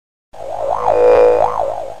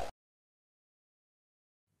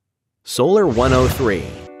Solar 103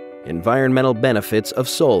 – Environmental Benefits of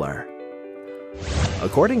Solar.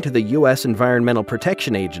 According to the U.S. Environmental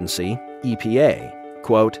Protection Agency, EPA,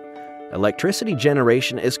 quote, "Electricity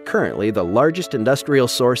generation is currently the largest industrial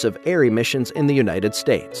source of air emissions in the United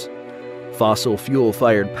States. Fossil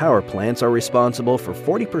fuel-fired power plants are responsible for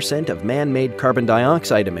 40% of man-made carbon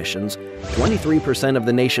dioxide emissions, 23% of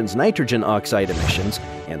the nation's nitrogen oxide emissions,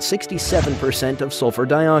 and 67% of sulfur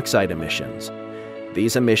dioxide emissions.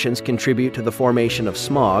 These emissions contribute to the formation of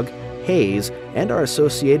smog, haze, and are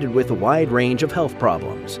associated with a wide range of health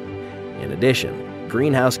problems. In addition,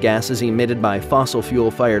 greenhouse gases emitted by fossil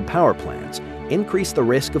fuel-fired power plants increase the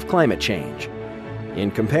risk of climate change.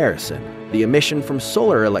 In comparison, the emission from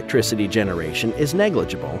solar electricity generation is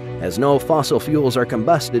negligible, as no fossil fuels are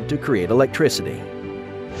combusted to create electricity."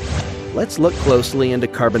 Let's look closely into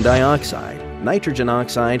carbon dioxide, nitrogen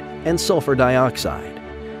oxide, and sulfur dioxide.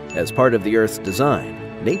 As part of the Earth's design,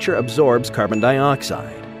 nature absorbs carbon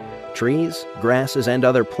dioxide. Trees, grasses, and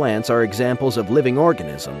other plants are examples of living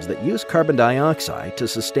organisms that use carbon dioxide to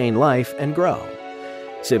sustain life and grow.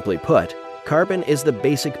 Simply put, carbon is the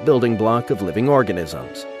basic building block of living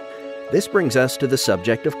organisms. This brings us to the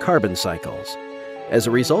subject of carbon cycles. As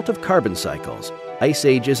a result of carbon cycles, ice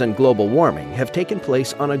ages and global warming have taken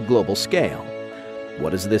place on a global scale. What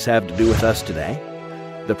does this have to do with us today?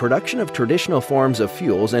 The production of traditional forms of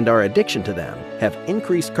fuels and our addiction to them have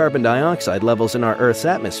increased carbon dioxide levels in our Earth's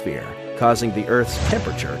atmosphere, causing the Earth's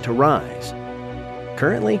temperature to rise.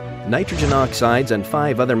 Currently, nitrogen oxides and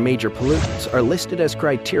 5 other major pollutants are listed as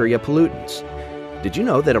criteria pollutants. Did you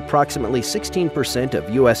know that approximately 16%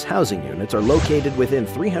 of U.S. housing units are located within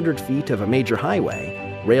 300 feet of a major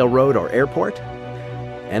highway, railroad, or airport?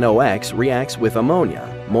 NOx reacts with ammonia,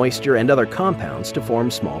 moisture, and other compounds to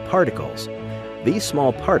form small particles. These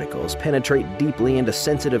small particles penetrate deeply into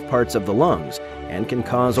sensitive parts of the lungs and can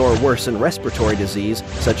cause or worsen respiratory disease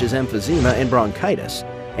such as emphysema and bronchitis,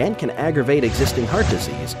 and can aggravate existing heart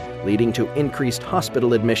disease, leading to increased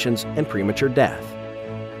hospital admissions and premature death.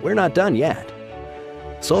 We're not done yet.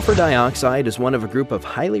 Sulfur dioxide is one of a group of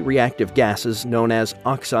highly reactive gases known as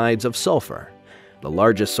oxides of sulfur. The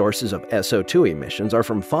largest sources of SO2 emissions are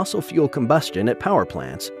from fossil fuel combustion at power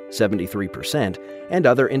plants, 73%, and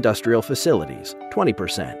other industrial facilities,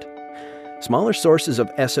 20%. Smaller sources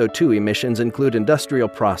of SO2 emissions include industrial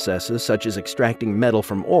processes such as extracting metal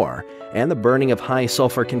from ore and the burning of high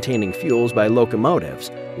sulfur-containing fuels by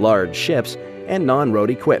locomotives, large ships, and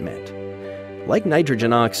non-road equipment. Like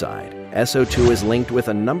nitrogen oxide, SO2 is linked with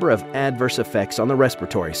a number of adverse effects on the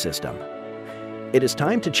respiratory system. It is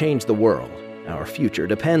time to change the world. Our future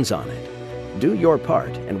depends on it. Do your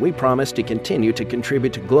part, and we promise to continue to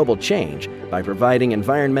contribute to global change by providing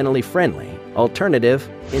environmentally friendly, alternative,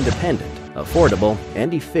 independent, affordable,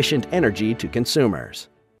 and efficient energy to consumers.